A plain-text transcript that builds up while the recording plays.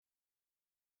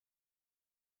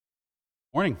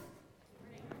Morning.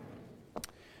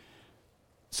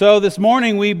 So this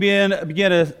morning we begin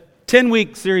a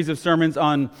 10-week series of sermons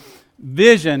on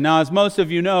vision. Now, as most of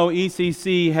you know,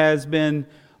 ECC has been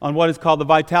on what is called the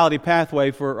Vitality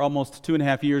Pathway for almost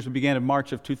 2.5 years. We began in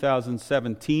March of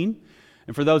 2017.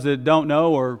 And for those that don't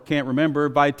know or can't remember,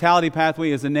 Vitality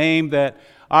Pathway is a name that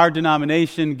our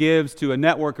denomination gives to a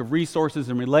network of resources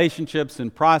and relationships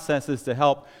and processes to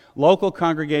help local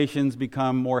congregations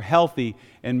become more healthy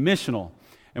and missional.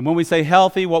 And when we say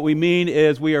healthy, what we mean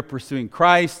is we are pursuing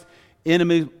Christ,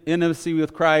 intimacy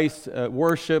with Christ,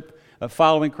 worship,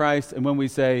 following Christ. And when we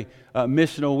say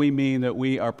missional, we mean that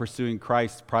we are pursuing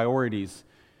Christ's priorities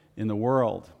in the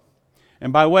world.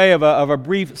 And by way of a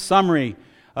brief summary,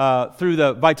 through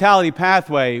the Vitality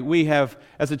Pathway, we have,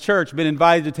 as a church, been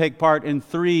invited to take part in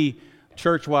 3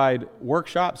 church-wide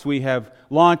workshops. We have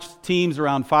launched teams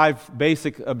around 5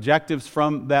 basic objectives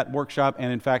from that workshop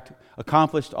and, in fact,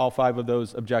 accomplished all 5 of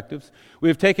those objectives. We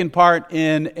have taken part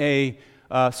in a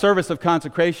service of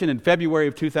consecration in February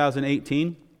of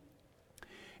 2018,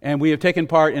 and we have taken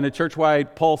part in a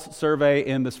church-wide pulse survey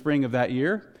in the spring of that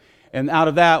year. And out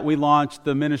of that, we launched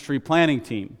the ministry planning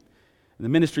team. The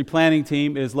ministry planning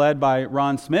team is led by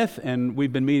Ron Smith, and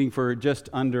we've been meeting for just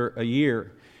under a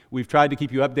year. We've tried to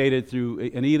keep you updated through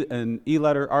an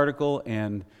e-letter article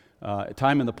and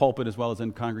time in the pulpit as well as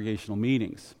in congregational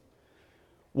meetings.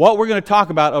 What we're going to talk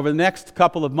about over the next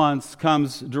couple of months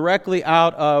comes directly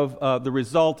out of the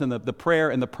result and the prayer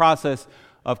and the process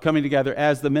of coming together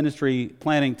as the ministry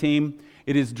planning team.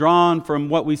 It is drawn from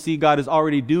what we see God is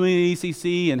already doing at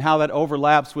ECC and how that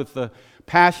overlaps with the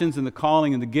passions and the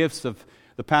calling and the gifts of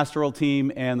the pastoral team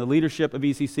and the leadership of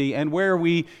ECC, and where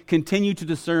we continue to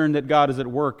discern that God is at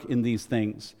work in these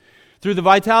things. Through the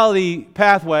Vitality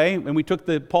Pathway, and we took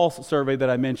the Pulse survey that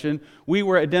I mentioned,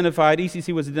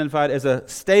 ECC was identified as a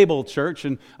stable church,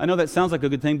 and I know that sounds like a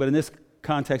good thing, but in this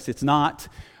context it's not.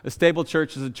 A stable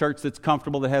church is a church that's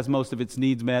comfortable, that has most of its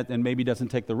needs met, and maybe doesn't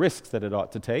take the risks that it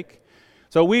ought to take.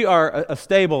 So we are a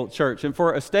stable church, and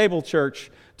for a stable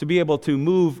church to be able to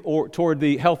move toward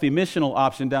the healthy missional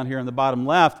option down here on the bottom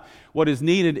left, what is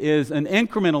needed is an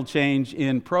incremental change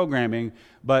in programming,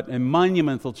 but a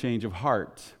monumental change of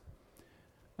heart.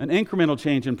 An incremental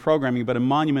change in programming, but a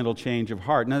monumental change of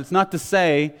heart. Now, it's not to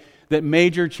say that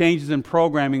major changes in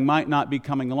programming might not be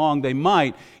coming along. They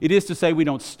might. It is to say we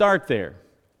don't start there.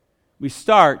 We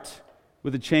start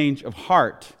with a change of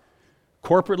heart,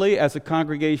 corporately, as a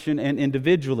congregation, and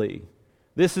individually.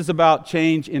 This is about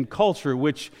change in culture,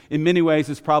 which in many ways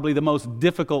is probably the most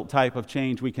difficult type of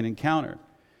change we can encounter.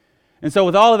 And so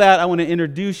with all of that, I want to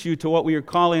introduce you to what we are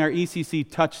calling our ECC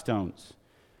touchstones.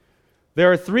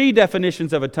 There are 3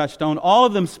 definitions of a touchstone. All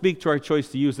of them speak to our choice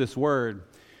to use this word.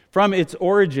 From its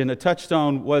origin, a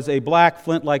touchstone was a black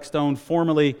flint-like stone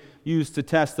formerly used to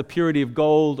test the purity of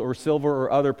gold or silver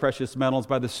or other precious metals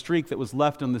by the streak that was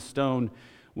left on the stone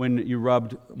when it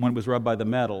was rubbed by the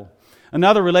metal.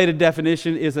 Another related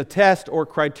definition is a test or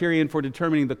criterion for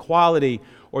determining the quality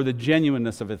or the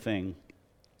genuineness of a thing.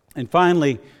 And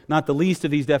finally, not the least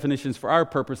of these definitions for our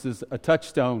purposes, a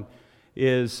touchstone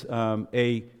is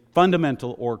a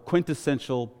fundamental or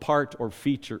quintessential part or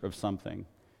feature of something.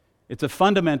 It's a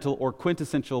fundamental or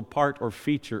quintessential part or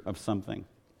feature of something.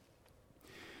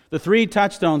 The 3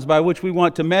 touchstones by which we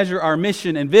want to measure our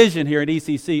mission and vision here at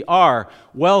ECC are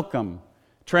welcome,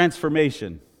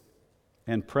 transformation,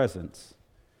 and presence.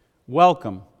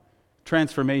 Welcome,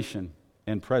 transformation,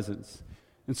 and presence.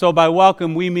 And so by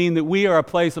welcome, we mean that we are a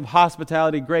place of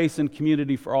hospitality, grace, and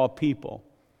community for all people.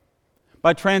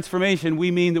 By transformation,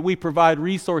 we mean that we provide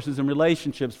resources and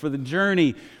relationships for the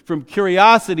journey from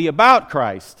curiosity about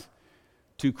Christ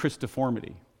to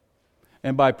Christiformity.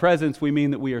 And by presence, we mean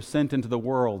that we are sent into the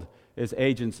world as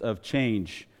agents of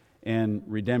change and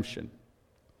redemption.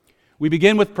 We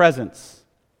begin with presence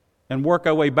and work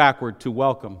our way backward to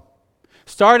welcome.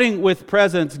 Starting with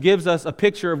presence gives us a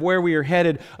picture of where we are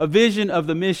headed, a vision of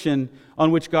the mission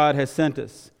on which God has sent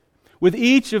us. With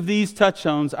each of these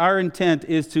touchstones, our intent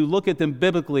is to look at them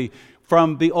biblically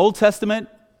from the Old Testament,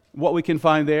 what we can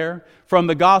find there, from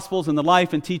the Gospels and the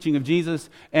life and teaching of Jesus,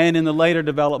 and in the later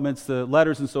developments, the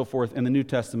letters and so forth, in the New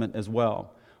Testament as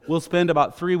well. We'll spend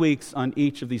about 3 weeks on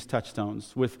each of these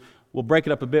touchstones. We'll break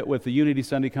it up a bit with the Unity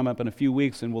Sunday come up in a few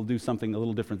weeks, and we'll do something a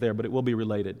little different there, but it will be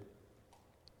related.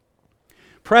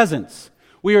 Presence.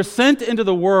 We are sent into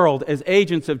the world as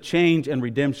agents of change and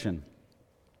redemption.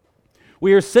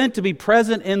 We are sent to be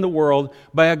present in the world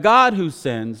by a God who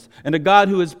sends and a God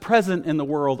who is present in the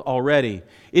world already.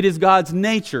 It is God's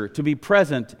nature to be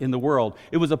present in the world.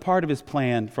 It was a part of His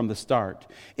plan from the start.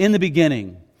 In the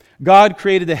beginning, God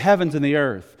created the heavens and the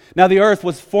earth. Now the earth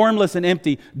was formless and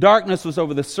empty. Darkness was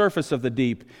over the surface of the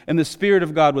deep, and the Spirit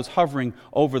of God was hovering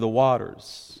over the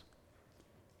waters.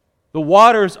 The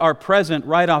waters are present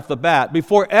right off the bat.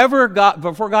 Before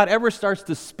God ever starts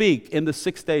to speak in the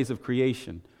 6 days of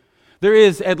creation, there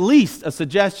is at least a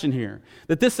suggestion here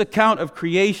that this account of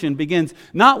creation begins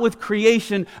not with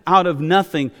creation out of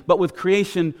nothing, but with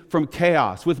creation from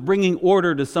chaos, with bringing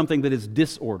order to something that is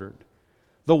disordered.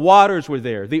 The waters were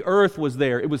there. The earth was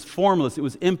there. It was formless. It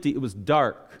was empty. It was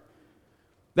dark.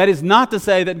 That is not to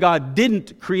say that God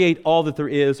didn't create all that there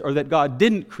is, or that God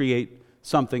didn't create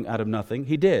something out of nothing.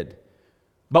 He did.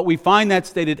 But we find that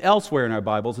stated elsewhere in our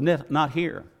Bibles, not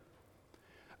here.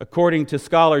 According to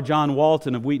scholar John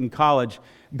Walton of Wheaton College,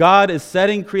 God is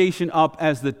setting creation up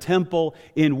as the temple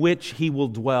in which He will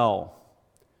dwell.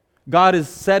 God is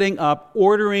setting up,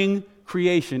 ordering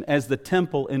creation as the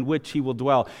temple in which He will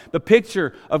dwell. The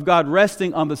picture of God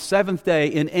resting on the seventh day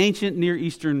in ancient Near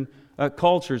Eastern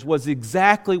cultures was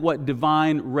exactly what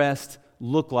divine rest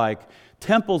looked like.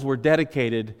 Temples were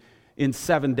dedicated in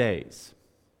 7 days.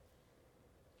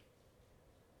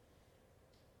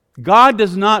 God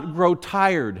does not grow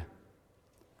tired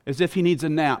as if He needs a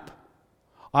nap.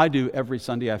 I do every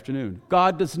Sunday afternoon.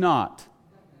 God does not.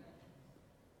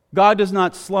 God does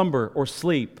not slumber or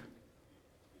sleep.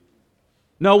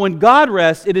 No, when God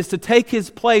rests, it is to take His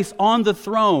place on the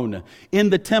throne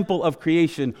in the temple of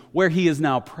creation where He is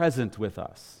now present with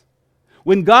us.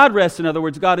 When God rests, in other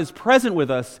words, God is present with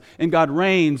us and God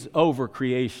reigns over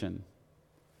creation.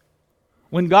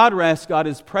 When God rests, God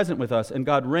is present with us and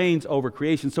God reigns over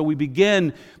creation. So we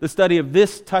begin the study of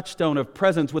this touchstone of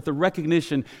presence with the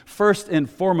recognition, first and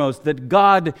foremost, that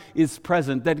God is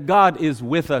present, that God is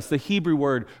with us. The Hebrew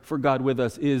word for God with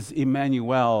us is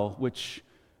Emmanuel, which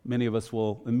many of us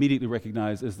will immediately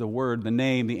recognize as the word, the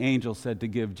name the angel said to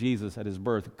give Jesus at His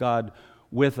birth. God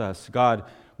with us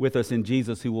in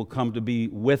Jesus, who will come to be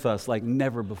with us like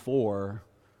never before.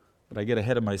 But I get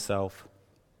ahead of myself.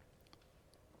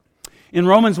 In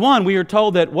Romans 1, we are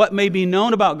told that what may be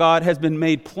known about God has been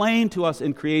made plain to us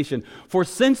in creation. For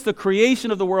since the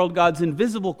creation of the world, God's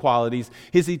invisible qualities,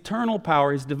 His eternal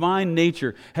power, His divine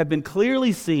nature, have been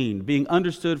clearly seen, being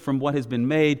understood from what has been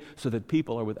made, so that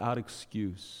people are without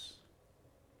excuse.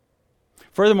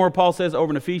 Furthermore, Paul says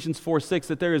over in Ephesians 4:6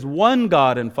 that there is one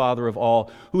God and Father of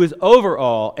all, who is over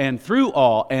all and through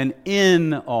all and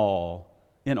in all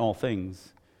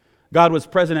things. God was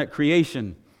present at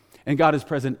creation, and God is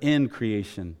present in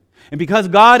creation. And because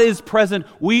God is present,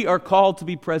 we are called to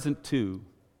be present too.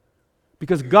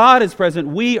 Because God is present,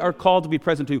 we are called to be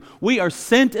present too. We are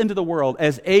sent into the world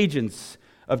as agents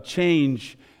of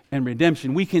change and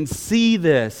redemption. We can see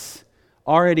this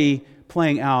already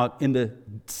playing out in the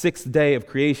 6th day of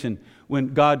creation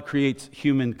when God creates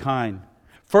humankind.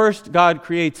 First, God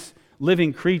creates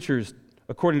living creatures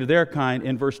according to their kind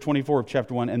in verse 24 of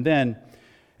chapter 1. And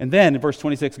then in verse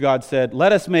 26, God said,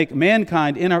 "Let us make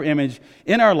mankind in our image,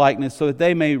 in our likeness, so that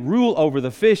they may rule over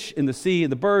the fish in the sea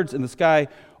and the birds in the sky,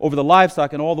 over the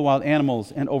livestock and all the wild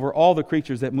animals, and over all the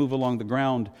creatures that move along the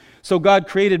ground." So God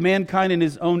created mankind in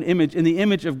His own image. In the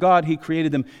image of God, He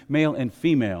created them, male and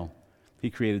female. He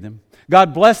created them.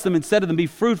 God blessed them and said to them, "Be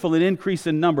fruitful and increase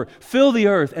in number. Fill the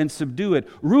earth and subdue it.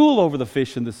 Rule over the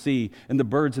fish in the sea and the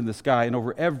birds in the sky, and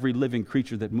over every living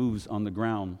creature that moves on the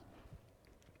ground."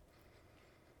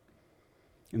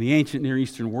 In the ancient Near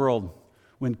Eastern world,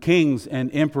 when kings and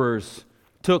emperors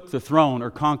took the throne or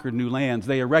conquered new lands,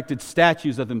 they erected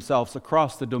statues of themselves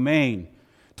across the domain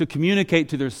to communicate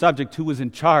to their subject who was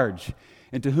in charge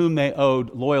and to whom they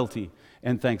owed loyalty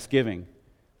and thanksgiving.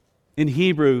 In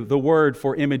Hebrew, the word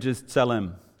for image is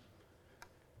tselem.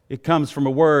 It comes from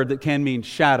a word that can mean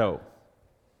shadow,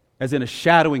 as in a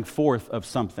shadowing forth of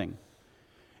something.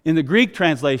 In the Greek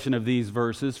translation of these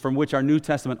verses, from which our New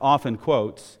Testament often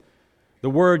quotes, the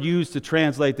word used to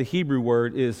translate the Hebrew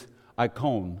word is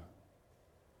icon.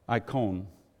 Icon.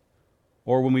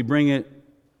 Or when we bring it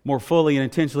more fully and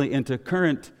intentionally into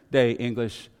current day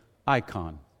English,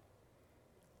 icon.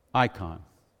 Icon.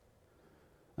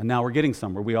 And now we're getting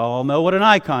somewhere. We all know what an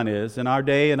icon is in our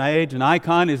day and age. An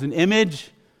icon is an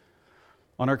image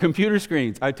on our computer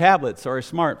screens, our tablets, or our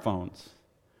smartphones.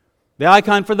 The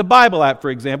icon for the Bible app,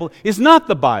 for example, is not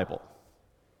the Bible,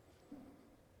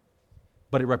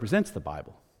 but it represents the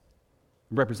Bible.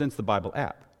 It represents the Bible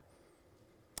app.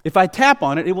 If I tap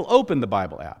on it, it will open the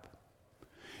Bible app.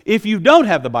 If you don't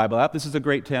have the Bible app, this is a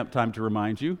great time to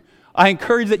remind you, I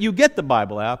encourage that you get the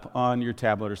Bible app on your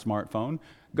tablet or smartphone.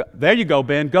 There you go,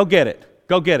 Ben. Go get it.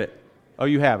 Go get it. Oh,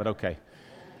 you have it. Okay.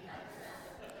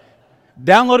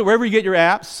 Download it wherever you get your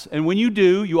apps, and when you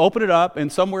do, you open it up,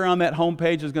 and somewhere on that home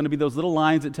page is going to be those little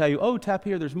lines that tell you, oh, tap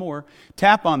here, there's more.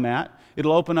 Tap on that.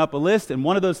 It'll open up a list, and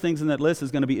one of those things in that list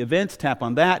is going to be events. Tap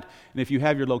on that, and if you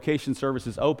have your location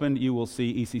services open, you will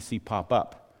see ECC pop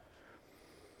up.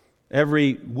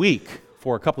 Every week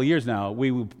for a couple of years now,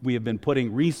 we have been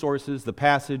putting resources, the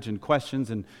passage and questions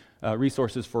and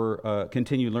resources for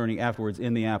continued learning afterwards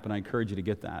in the app, and I encourage you to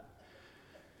get that.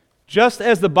 Just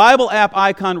as the Bible app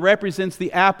icon represents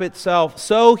the app itself,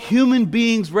 so human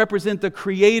beings represent the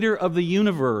creator of the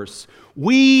universe.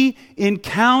 We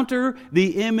encounter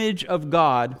the image of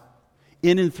God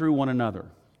in and through one another.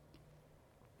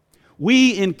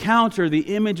 We encounter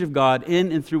the image of God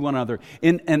in and through one another.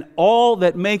 And all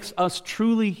that makes us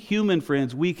truly human,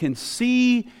 friends, we can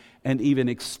see and even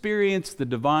experience the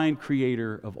divine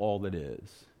creator of all that is.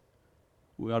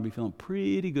 We ought to be feeling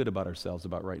pretty good about ourselves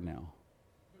about right now.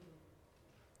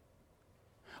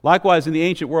 Likewise, in the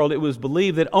ancient world, it was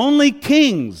believed that only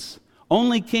kings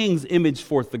imaged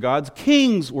forth the gods.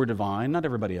 Kings were divine, not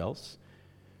everybody else.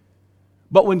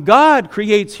 But when God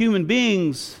creates human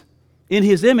beings in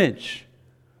His image,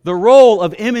 the role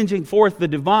of imaging forth the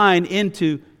divine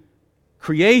into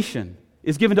creation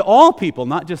is given to all people,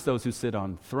 not just those who sit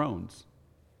on thrones.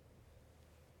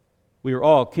 We are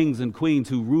all kings and queens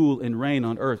who rule and reign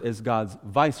on earth as God's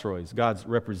viceroys, God's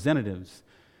representatives.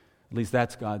 At least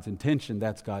that's God's intention,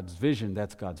 that's God's vision,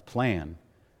 that's God's plan.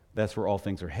 That's where all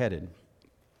things are headed.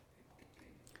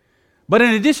 But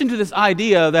in addition to this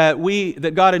idea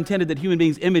that God intended that human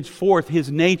beings image forth His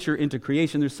nature into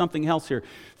creation, there's something else here.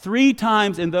 3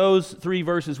 times in those 3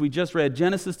 verses we just read,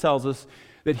 Genesis tells us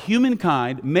that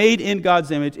humankind, made in God's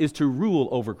image, is to rule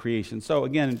over creation. So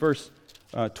again, in verse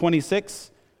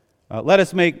 26, let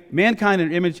us make mankind in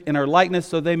our image and our likeness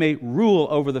so they may rule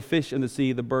over the fish in the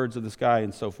sea, the birds of the sky,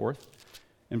 and so forth.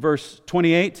 In verse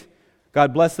 28,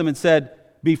 God blessed them and said,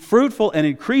 be fruitful and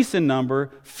increase in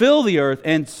number, fill the earth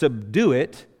and subdue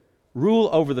it, rule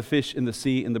over the fish in the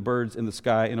sea and the birds in the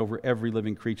sky and over every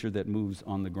living creature that moves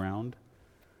on the ground.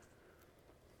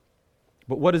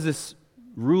 But what does this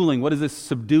ruling, what does this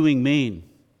subduing mean?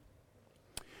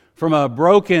 From a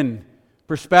broken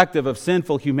perspective of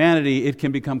sinful humanity, it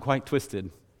can become quite twisted.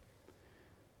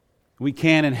 We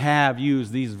can and have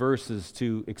used these verses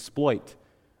to exploit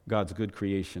God's good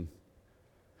creation.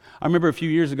 I remember a few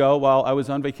years ago while I was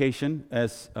on vacation,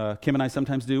 as Kim and I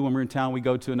sometimes do when we're in town, we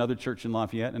go to another church in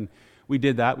Lafayette, and we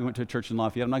did that. We went to a church in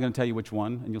Lafayette. I'm not going to tell you which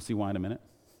one, and you'll see why in a minute.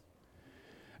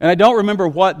 And I don't remember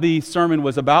what the sermon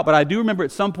was about, but I do remember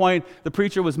at some point the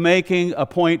preacher was making a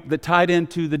point that tied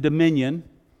into the dominion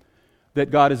that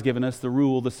God has given us, the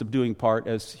rule, the subduing part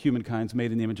as humankind's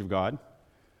made in the image of God.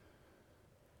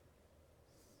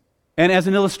 And as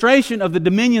an illustration of the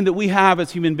dominion that we have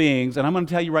as human beings, and I'm going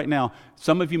to tell you right now,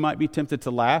 some of you might be tempted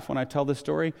to laugh when I tell this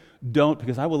story. Don't,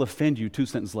 because I will offend you 2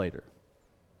 sentences later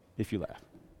if you laugh.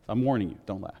 I'm warning you,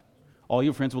 don't laugh. All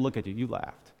your friends will look at you. You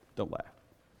laughed. Don't laugh.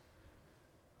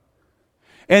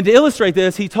 And to illustrate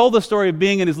this, he told the story of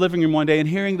being in his living room one day and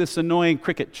hearing this annoying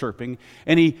cricket chirping.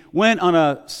 And he went on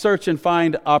a search and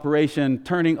find operation,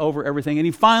 turning over everything. And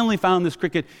he finally found this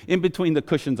cricket in between the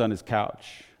cushions on his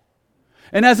couch.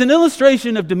 And as an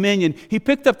illustration of dominion, he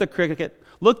picked up the cricket,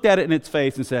 looked at it in its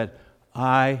face, and said,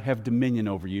 I have dominion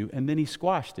over you. And then he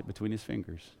squashed it between his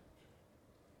fingers.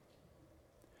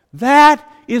 That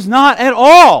is not at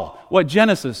all what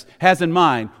Genesis has in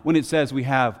mind when it says we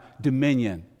have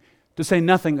dominion, to say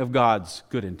nothing of God's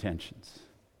good intentions.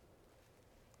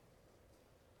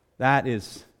 That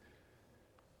is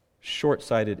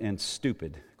short-sighted and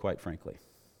stupid, quite frankly.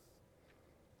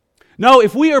 No,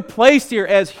 if we are placed here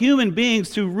as human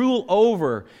beings to rule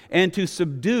over and to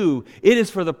subdue, it is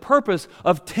for the purpose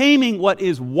of taming what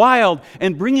is wild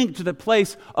and bringing it to the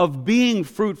place of being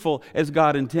fruitful as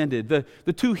God intended.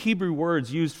 The 2 Hebrew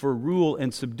words used for rule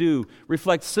and subdue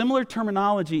reflect similar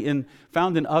terminology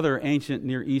found in other ancient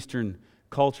Near Eastern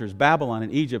cultures, Babylon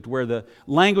and Egypt, where the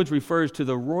language refers to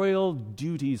the royal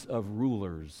duties of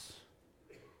rulers.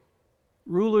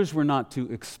 Rulers were not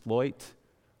to exploit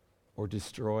or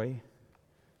destroy.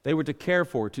 They were to care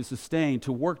for, to sustain,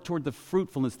 to work toward the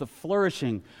fruitfulness, the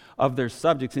flourishing of their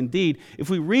subjects. Indeed, if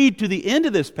we read to the end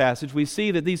of this passage, we see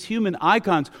that these human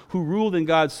icons who ruled in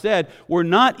God's stead were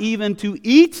not even to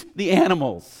eat the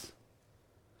animals.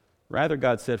 Rather,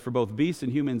 God said, for both beasts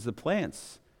and humans, the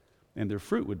plants and their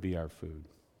fruit would be our food.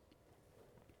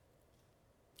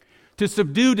 To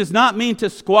subdue does not mean to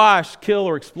squash, kill,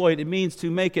 or exploit. It means to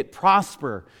make it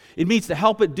prosper. It means to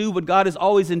help it do what God has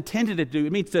always intended it to do.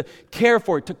 It means to care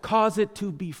for it, to cause it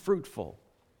to be fruitful.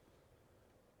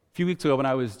 A few weeks ago when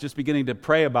I was just beginning to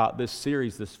pray about this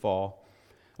series this fall,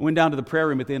 I went down to the prayer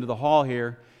room at the end of the hall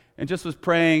here and just was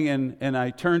praying, and I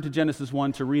turned to Genesis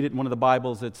 1 to read it in one of the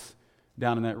Bibles that's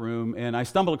down in that room, and I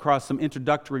stumbled across some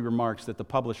introductory remarks that the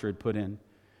publisher had put in.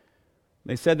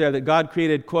 They said there that God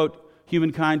created, quote,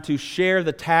 humankind to share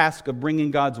the task of bringing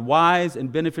God's wise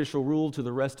and beneficial rule to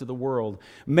the rest of the world.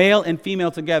 Male and female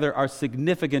together are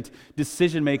significant,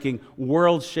 decision-making,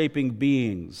 world-shaping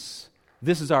beings.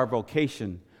 This is our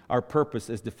vocation, our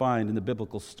purpose as defined in the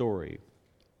biblical story.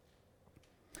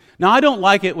 Now, I don't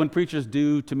like it when preachers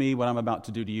do to me what I'm about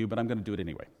to do to you, but I'm going to do it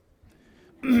anyway.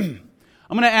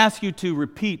 I'm going to ask you to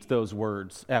repeat those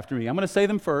words after me. I'm going to say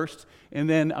them first, and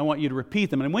then I want you to repeat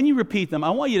them. And when you repeat them,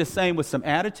 I want you to say them with some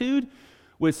attitude,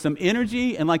 with some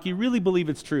energy, and like you really believe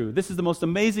it's true. This is the most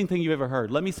amazing thing you've ever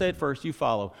heard. Let me say it first. You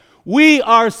follow. We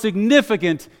are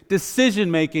significant,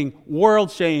 decision-making,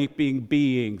 world-shaping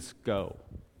beings. Go.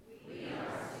 We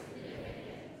are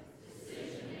significant,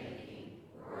 decision-making,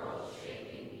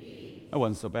 world-shaping beings. That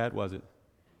wasn't so bad, was it?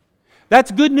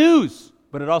 That's good news,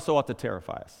 but it also ought to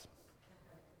terrify us.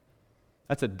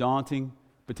 That's a daunting,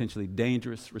 potentially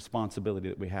dangerous responsibility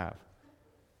that we have,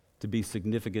 to be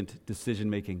significant,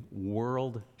 decision-making,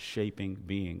 world-shaping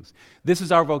beings. This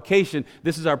is our vocation.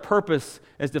 This is our purpose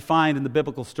as defined in the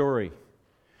biblical story.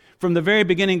 From the very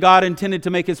beginning, God intended to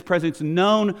make His presence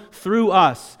known through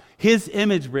us, His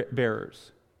image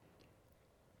bearers.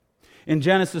 In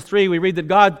Genesis 3, we read that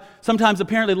God sometimes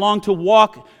apparently longed to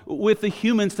walk with the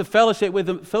humans, to fellowship with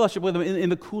them in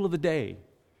the cool of the day.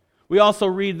 We also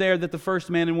read there that the first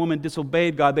man and woman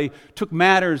disobeyed God. They took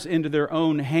matters into their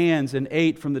own hands and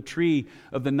ate from the tree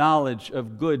of the knowledge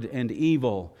of good and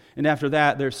evil. And after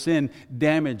that, their sin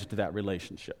damaged that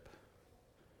relationship.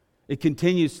 It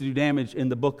continues to do damage in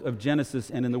the book of Genesis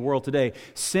and in the world today.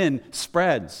 Sin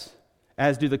spreads,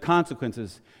 as do the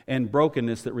consequences and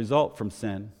brokenness that result from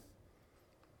sin.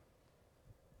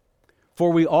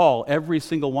 For we all, every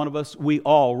single one of us, we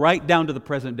all, right down to the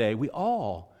present day, we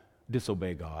all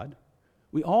disobey God.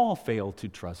 We all fail to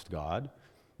trust God.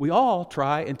 We all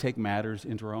try and take matters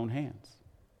into our own hands.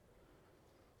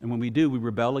 And when we do, we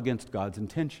rebel against God's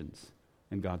intentions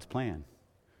and God's plan.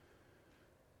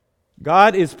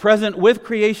 God is present with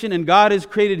creation, and God has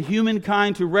created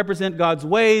humankind to represent God's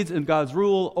ways and God's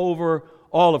rule over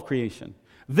all of creation.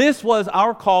 This was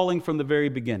our calling from the very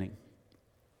beginning.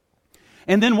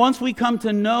 And then once we come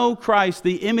to know Christ,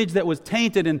 the image that was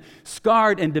tainted and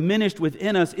scarred and diminished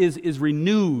within us is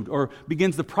renewed, or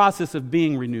begins the process of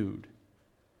being renewed.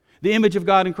 The image of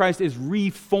God in Christ is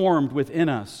reformed within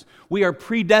us. We are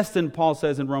predestined, Paul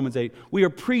says in Romans 8. We are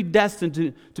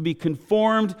predestined to be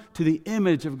conformed to the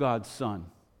image of God's Son.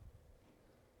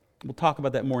 We'll talk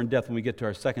about that more in depth when we get to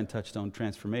our second touchstone,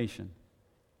 transformation.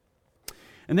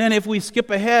 And then if we skip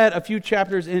ahead a few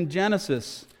chapters in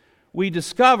Genesis, we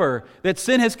discover that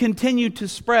sin has continued to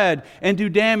spread and do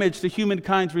damage to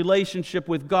humankind's relationship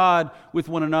with God, with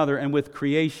one another, and with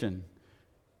creation.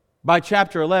 By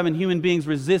chapter 11, human beings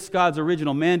resist God's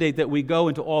original mandate that we go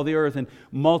into all the earth and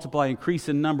multiply, increase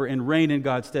in number, and reign in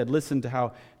God's stead. Listen to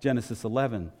how Genesis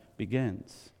 11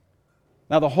 begins.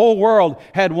 Now, the whole world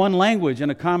had one language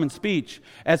and a common speech.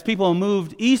 As people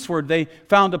moved eastward, they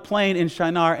found a plain in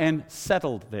Shinar and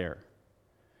settled there.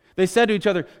 They said to each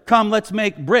other, "Come, let's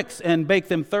make bricks and bake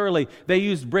them thoroughly." They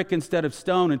used brick instead of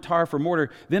stone and tar for mortar.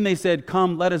 Then they said,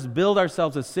 "Come, let us build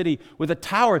ourselves a city with a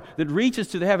tower that reaches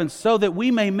to the heavens, so that we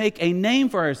may make a name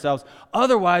for ourselves.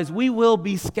 Otherwise, we will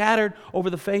be scattered over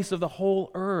the face of the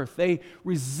whole earth." They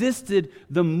resisted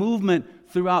the movement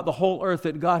throughout the whole earth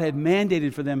that God had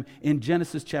mandated for them in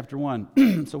Genesis chapter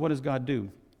 1. So what does God do?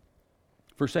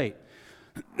 Verse 8.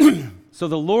 So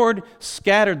the Lord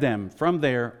scattered them from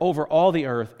there over all the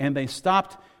earth, and they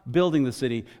stopped building the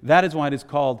city. That is why it is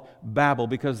called Babel,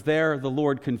 because there the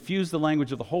Lord confused the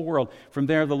language of the whole world. From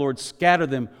there the Lord scattered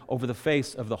them over the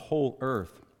face of the whole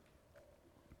earth.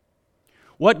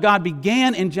 What God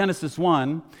began in Genesis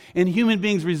 1 and human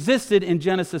beings resisted in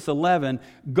Genesis 11,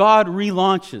 God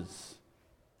relaunches.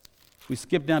 If we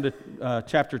skip down to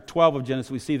chapter 12 of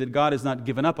Genesis, we see that God has not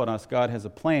given up on us. God has a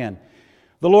plan.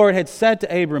 The Lord had said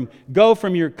to Abram, "Go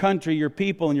from your country, your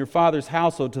people, and your father's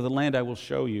household to the land I will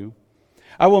show you.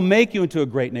 I will make you into a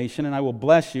great nation, and I will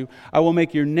bless you. I will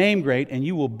make your name great, and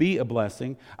you will be a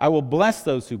blessing. I will bless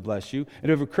those who bless you, and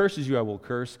whoever curses you I will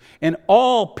curse. And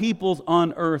all peoples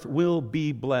on earth will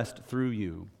be blessed through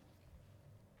you."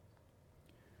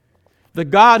 The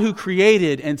God who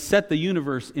created and set the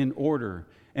universe in order,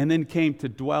 and then came to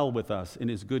dwell with us in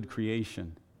His good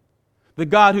creation. The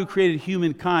God who created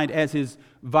humankind as His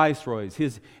viceroys,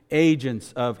 His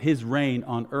agents of His reign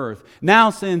on earth, now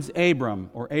sends Abram,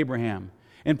 or Abraham,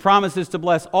 and promises to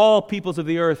bless all peoples of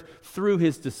the earth through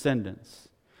his descendants.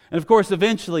 And of course,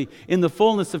 eventually, in the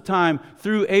fullness of time,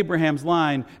 through Abraham's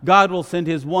line, God will send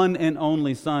His one and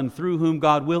only Son, through whom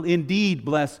God will indeed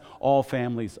bless all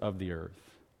families of the earth.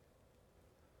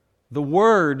 The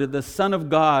Word, the Son of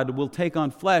God, will take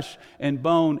on flesh and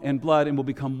bone and blood and will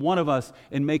become one of us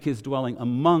and make His dwelling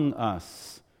among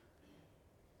us.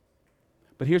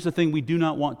 But here's the thing we do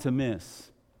not want to miss.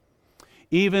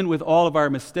 Even with all of our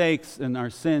mistakes and our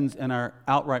sins and our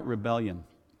outright rebellion,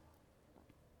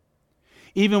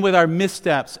 even with our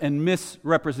missteps and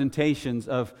misrepresentations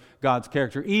of God's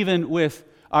character, even with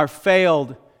our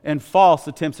failed and false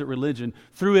attempts at religion,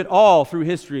 through it all, through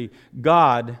history,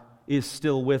 God is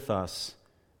still with us,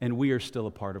 and we are still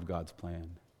a part of God's plan.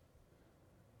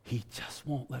 He just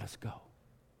won't let us go.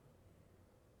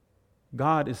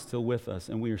 God is still with us,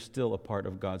 and we are still a part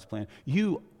of God's plan.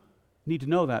 You need to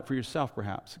know that for yourself,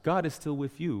 perhaps. God is still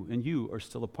with you, and you are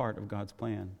still a part of God's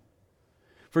plan.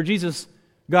 For Jesus,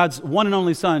 God's one and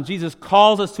only Son, Jesus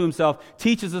calls us to Himself,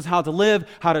 teaches us how to live,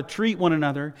 how to treat one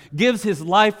another, gives His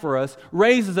life for us,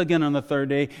 raises again on the third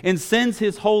day, and sends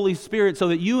His Holy Spirit so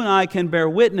that you and I can bear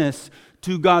witness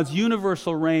to God's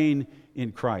universal reign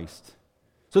in Christ.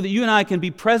 So that you and I can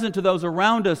be present to those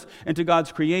around us and to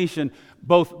God's creation,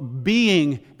 both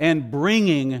being and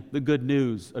bringing the good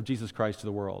news of Jesus Christ to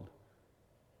the world.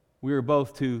 We are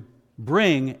both to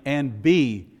bring and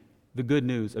be the good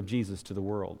news of Jesus to the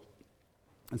world.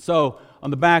 And so,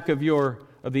 on the back of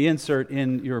the insert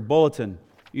in your bulletin,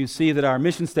 you see that our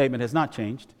mission statement has not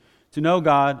changed. To know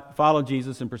God, follow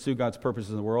Jesus, and pursue God's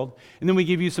purposes in the world. And then we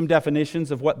give you some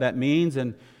definitions of what that means.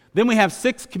 And then we have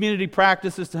 6 community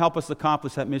practices to help us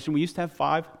accomplish that mission. We used to have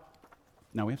 5.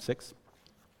 Now we have 6.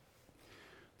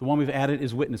 The one we've added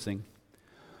is witnessing.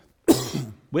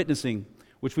 Witnessing,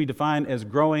 which we define as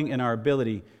growing in our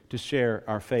ability to share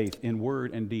our faith in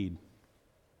word and deed.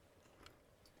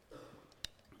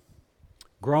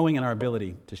 Growing in our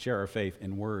ability to share our faith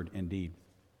in word and deed.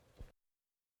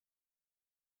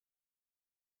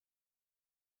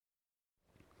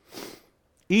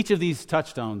 Each of these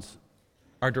touchstones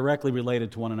are directly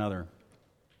related to one another,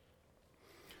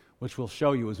 which we'll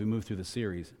show you as we move through the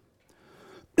series.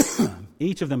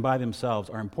 Each of them by themselves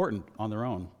are important on their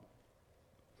own,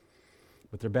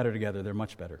 but they're better together. They're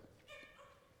much better.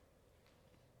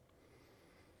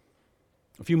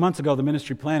 A few months ago, the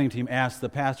ministry planning team asked the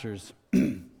pastors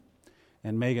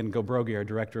and Megan Gobrogi, our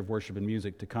director of worship and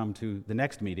music, to come to the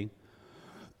next meeting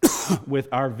with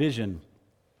our vision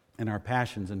and our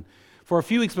passions. And for a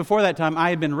few weeks before that time, I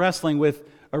had been wrestling with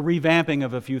a revamping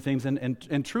of a few things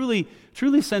and truly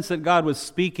sensed that God was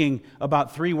speaking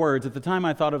about 3 words. At the time,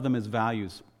 I thought of them as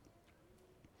values.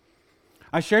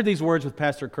 I shared these words with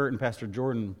Pastor Kurt and Pastor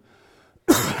Jordan,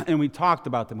 and we talked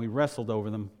about them. We wrestled over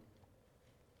them.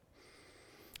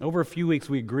 Over a few weeks,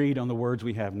 we agreed on the words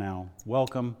we have now: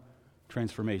 welcome,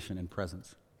 transformation, and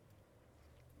presence.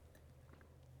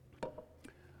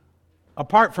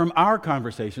 Apart from our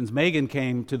conversations, Megan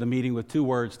came to the meeting with 2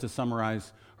 words to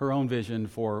summarize her own vision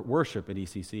for worship at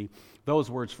ECC. Those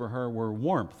words for her were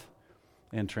warmth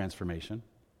and transformation.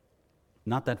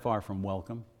 Not that far from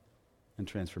welcome and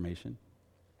transformation.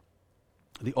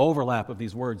 The overlap of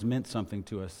these words meant something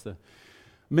to us. The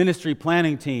ministry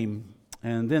planning team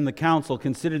and then the council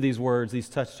considered these words, these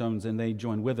touchstones, and they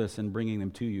joined with us in bringing them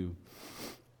to you.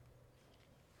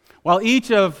 While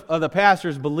each of the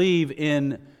pastors believe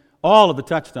in all of the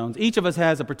touchstones, each of us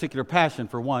has a particular passion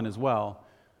for one as well.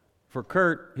 For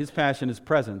Kurt, his passion is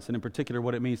presence, and in particular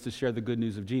what it means to share the good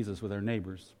news of Jesus with our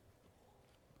neighbors.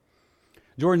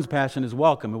 Jordan's passion is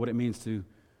welcome and what it means to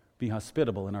be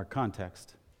hospitable in our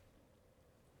context.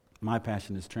 My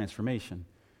passion is transformation,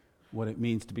 what it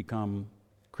means to become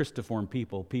Christiform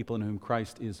people in whom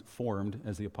Christ is formed,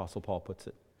 as the Apostle Paul puts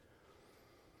it.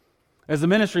 As the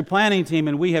ministry planning team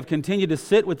and we have continued to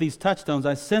sit with these touchstones,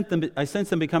 I sense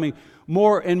them becoming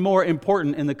more and more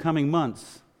important in the coming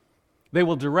months. They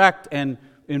will direct and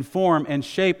inform and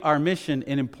shape our mission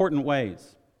in important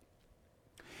ways.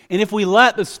 And if we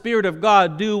let the Spirit of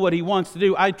God do what He wants to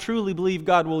do, I truly believe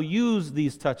God will use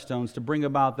these touchstones to bring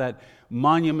about that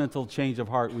monumental change of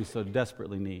heart we so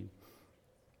desperately need.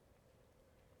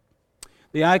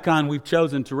 The icon we've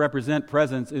chosen to represent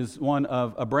presence is one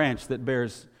of a branch that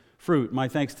bears fruit. My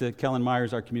thanks to Kellen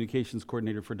Myers, our communications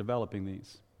coordinator, for developing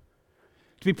these.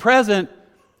 To be present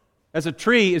as a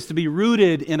tree is to be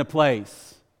rooted in a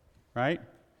place, right?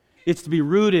 It's to be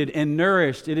rooted and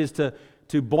nourished. It is to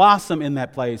blossom in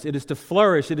that place. It is to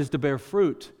flourish. It is to bear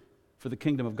fruit for the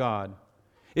kingdom of God.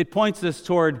 It points us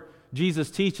toward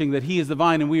Jesus' teaching that He is the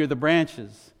vine and we are the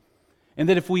branches, and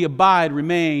that if we abide,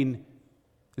 remain,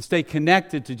 and stay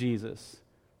connected to Jesus,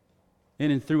 In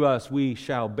and through us we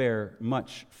shall bear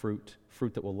much fruit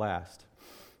that will last.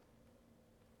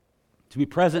 To be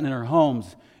present in our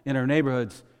homes, in our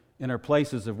neighborhoods, in our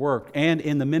places of work, and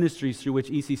in the ministries through which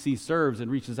ECC serves and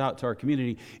reaches out to our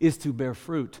community is to bear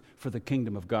fruit for the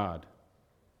kingdom of God.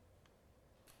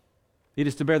 It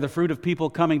is to bear the fruit of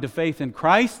people coming to faith in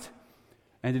Christ,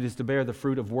 and it is to bear the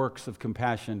fruit of works of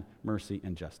compassion, mercy,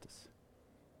 and justice.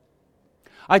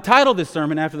 I titled this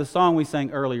sermon after the song we sang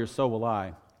earlier, So Will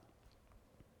I.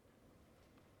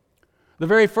 The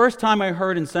very first time I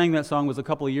heard and sang that song was a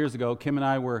couple of years ago. Kim and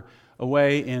I were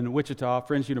away in Wichita,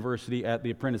 Friends University, at the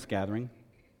Apprentice Gathering.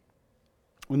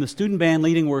 When the student band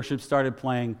leading worship started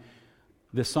playing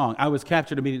this song, I was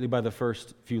captured immediately by the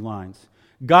first few lines.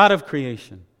 God of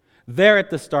creation, there at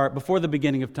the start, before the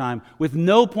beginning of time, with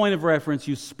no point of reference,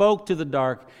 you spoke to the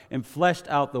dark and fleshed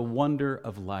out the wonder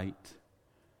of light.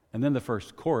 And then the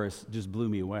first chorus just blew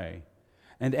me away.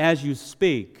 And as you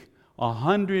speak,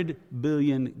 100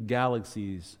 billion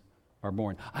galaxies are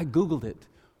born. I Googled it.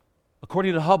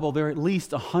 According to Hubble, there are at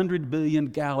least 100 billion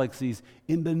galaxies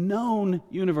in the known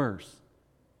universe.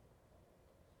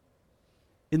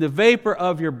 In the vapor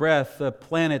of your breath, the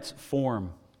planets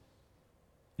form.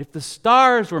 If the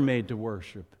stars were made to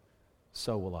worship,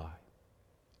 so will I.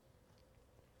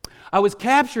 I was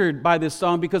captured by this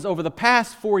song because over the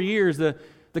past 4 years, the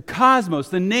cosmos,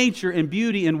 the nature and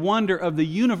beauty and wonder of the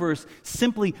universe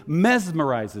simply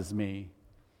mesmerizes me.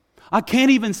 I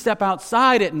can't even step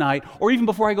outside at night, or even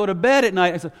before I go to bed at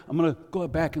night, I said, I'm going to go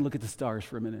back and look at the stars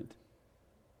for a minute.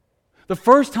 The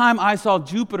first time I saw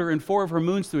Jupiter and 4 of her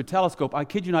moons through a telescope, I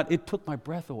kid you not, it took my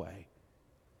breath away.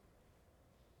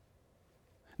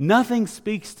 Nothing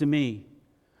speaks to me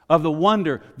of the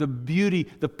wonder, the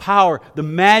beauty, the power, the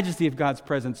majesty of God's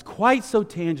presence quite so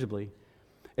tangibly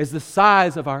as the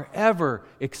size of our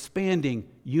ever-expanding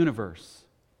universe.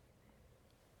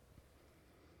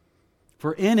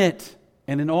 For in it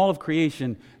and in all of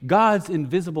creation, God's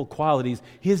invisible qualities,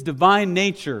 His divine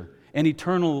nature and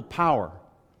eternal power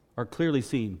are clearly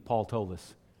seen, Paul told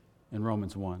us in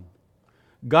Romans 1.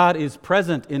 God is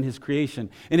present in His creation,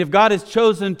 and if God has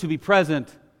chosen to be present,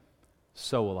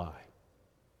 so will I.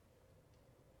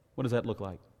 What does that look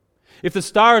like? If the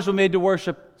stars were made to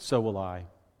worship, so will I.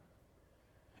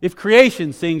 If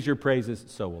creation sings your praises,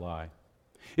 so will I.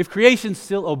 If creation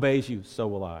still obeys you, so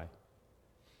will I.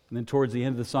 And then towards the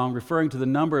end of the song, referring to the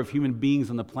number of human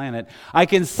beings on the planet, I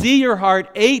can see your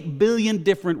heart 8 billion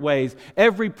different ways,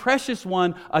 every precious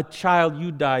one a child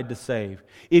you died to save.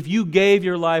 If you gave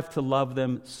your life to love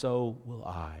them, so will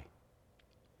I.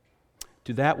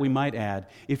 To that we might add,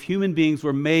 if human beings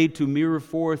were made to mirror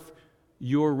forth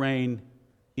your reign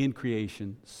in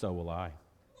creation, so will I.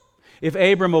 If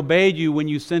Abram obeyed you when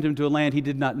you sent him to a land he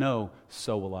did not know,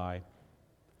 so will I.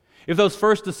 If those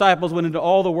first disciples went into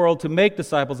all the world to make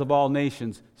disciples of all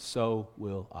nations, so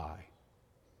will I.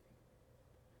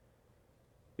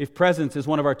 If presence is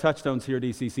one of our touchstones here at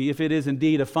ECC, if it is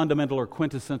indeed a fundamental or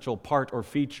quintessential part or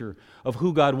feature of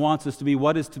who God wants us to be,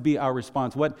 what is to be our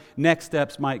response? What next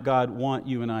steps might God want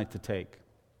you and I to take?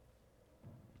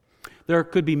 There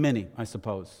could be many, I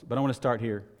suppose, but I want to start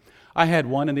here. I had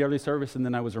one in the early service, and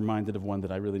then I was reminded of one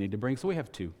that I really need to bring, so we have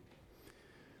two.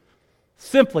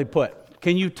 Simply put,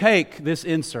 can you take this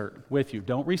insert with you?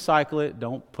 Don't recycle it.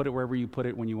 Don't put it wherever you put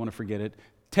it when you want to forget it.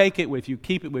 Take it with you.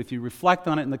 Keep it with you. Reflect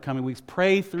on it in the coming weeks.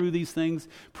 Pray through these things.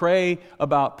 Pray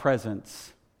about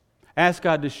presence. Ask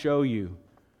God to show you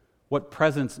what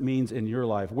presence means in your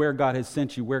life, where God has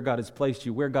sent you, where God has placed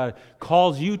you, where God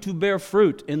calls you to bear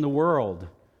fruit in the world.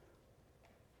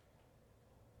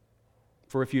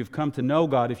 For if you've come to know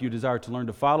God, if you desire to learn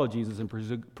to follow Jesus and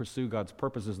pursue God's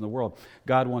purposes in the world,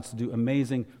 God wants to do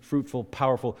amazing, fruitful,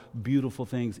 powerful, beautiful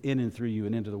things in and through you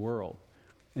and into the world.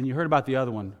 And you heard about the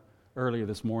other one earlier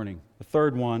this morning, the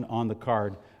third one on the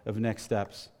card of next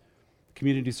steps,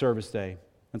 Community Service Day.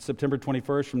 On September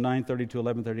 21st from 9:30 to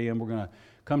 11:30 a.m., we're going to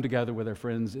come together with our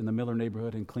friends in the Miller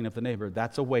neighborhood and clean up the neighborhood.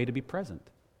 That's a way to be present.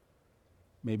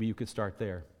 Maybe you could start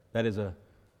there. That is a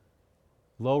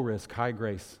low-risk,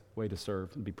 high-grace way to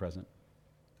serve and be present.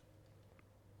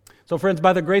 So friends,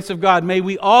 by the grace of God, may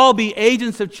we all be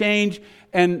agents of change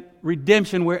and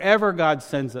redemption wherever God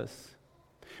sends us.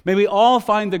 May we all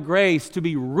find the grace to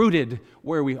be rooted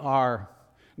where we are,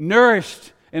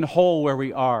 nourished and whole where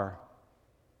we are,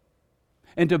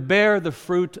 and to bear the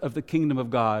fruit of the kingdom of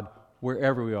God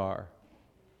wherever we are,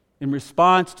 in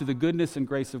response to the goodness and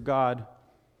grace of God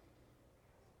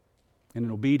and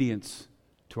in obedience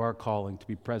to our calling to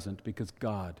be present because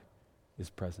God is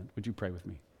present. Would you pray with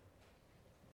me?